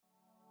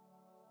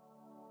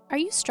Are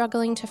you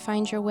struggling to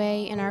find your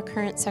way in our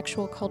current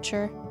sexual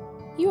culture?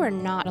 You are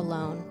not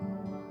alone.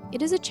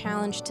 It is a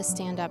challenge to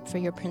stand up for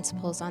your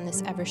principles on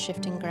this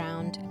ever-shifting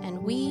ground,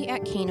 and we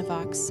at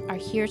Canavox are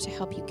here to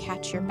help you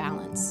catch your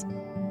balance.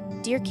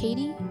 Dear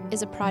Katie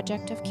is a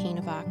project of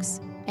Canavox,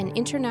 an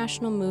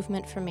international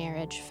movement for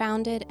marriage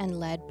founded and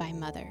led by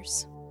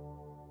mothers.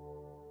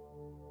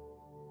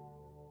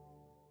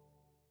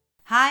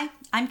 Hi,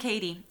 I'm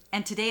Katie,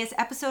 and today is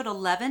episode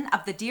 11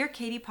 of the Dear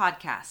Katie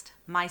podcast,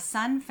 My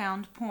Son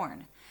Found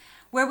Porn,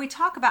 where we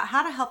talk about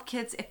how to help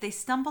kids if they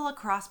stumble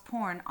across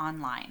porn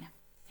online.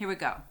 Here we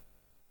go.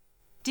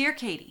 Dear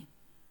Katie,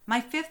 my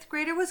 5th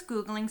grader was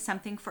Googling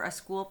something for a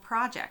school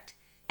project,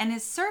 and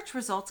his search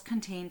results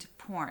contained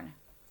porn.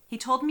 He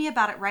told me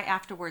about it right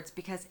afterwards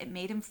because it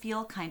made him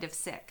feel kind of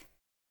sick.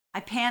 I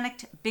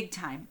panicked big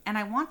time, and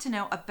I want to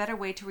know a better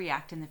way to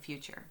react in the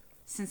future.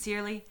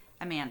 Sincerely,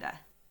 Amanda.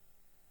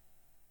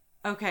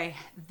 Okay,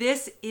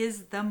 this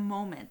is the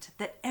moment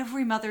that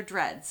every mother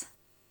dreads.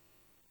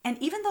 And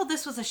even though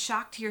this was a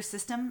shock to your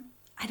system,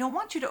 I don't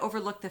want you to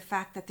overlook the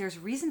fact that there's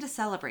reason to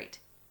celebrate.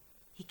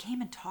 He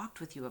came and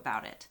talked with you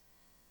about it.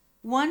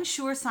 One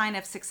sure sign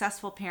of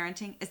successful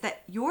parenting is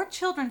that your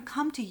children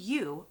come to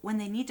you when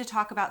they need to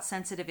talk about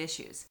sensitive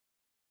issues.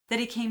 That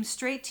he came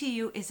straight to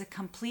you is a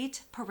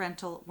complete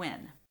parental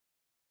win.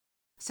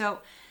 So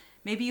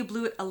maybe you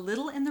blew it a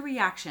little in the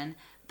reaction,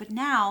 but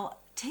now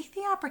take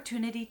the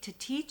opportunity to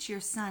teach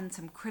your son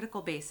some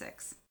critical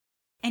basics.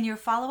 In your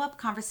follow-up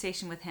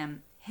conversation with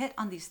him, hit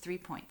on these 3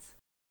 points.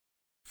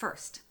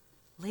 First,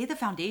 lay the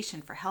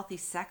foundation for healthy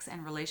sex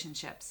and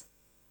relationships.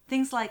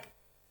 Things like,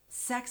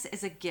 sex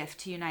is a gift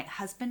to unite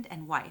husband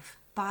and wife,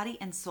 body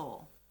and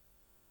soul.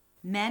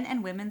 Men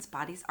and women's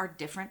bodies are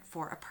different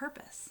for a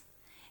purpose.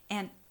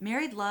 And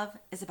married love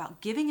is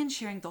about giving and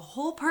sharing the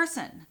whole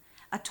person,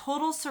 a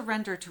total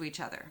surrender to each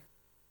other.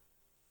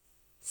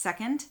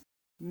 Second,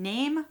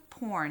 name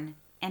porn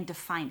and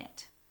define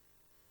it.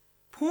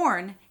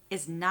 Porn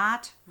is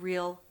not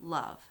real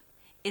love.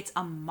 It's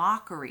a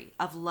mockery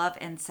of love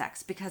and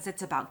sex because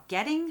it's about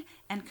getting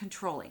and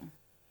controlling.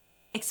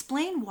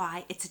 Explain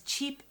why it's a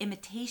cheap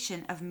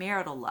imitation of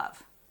marital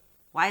love.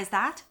 Why is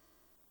that?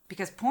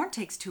 Because porn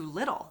takes too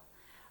little.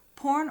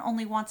 Porn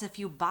only wants a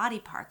few body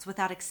parts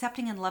without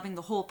accepting and loving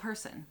the whole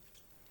person.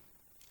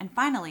 And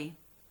finally,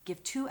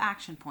 give 2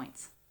 action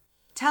points.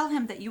 Tell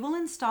him that you will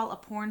install a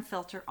porn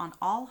filter on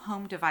all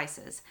home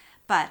devices,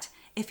 but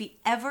if he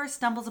ever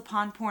stumbles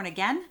upon porn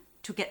again,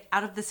 to get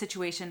out of the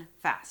situation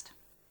fast.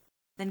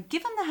 Then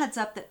give him the heads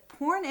up that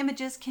porn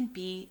images can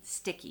be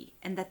sticky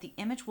and that the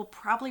image will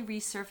probably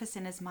resurface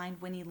in his mind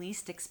when he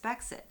least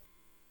expects it.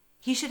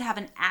 He should have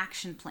an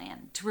action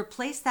plan to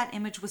replace that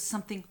image with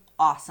something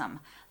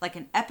awesome, like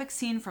an epic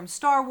scene from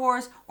Star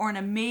Wars or an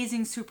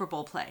amazing Super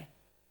Bowl play.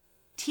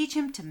 Teach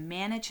him to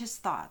manage his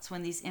thoughts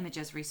when these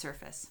images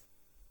resurface.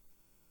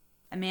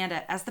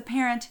 Amanda, as the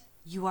parent,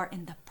 you are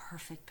in the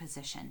perfect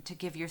position to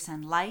give your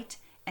son light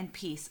and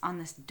peace on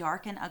this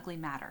dark and ugly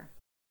matter.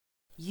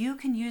 You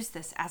can use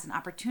this as an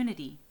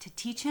opportunity to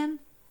teach him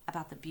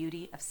about the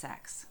beauty of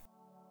sex.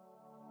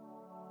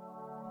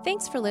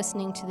 Thanks for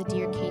listening to the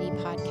Dear Katie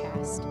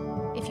podcast.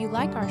 If you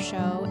like our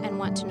show and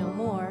want to know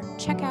more,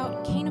 check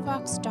out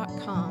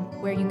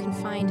canavox.com, where you can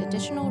find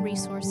additional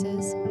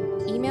resources,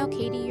 email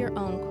Katie your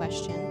own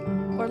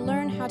question, or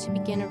learn how to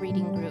begin a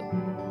reading group.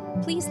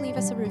 Please leave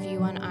us a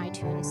review on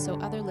iTunes so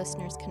other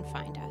listeners can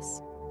find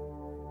us.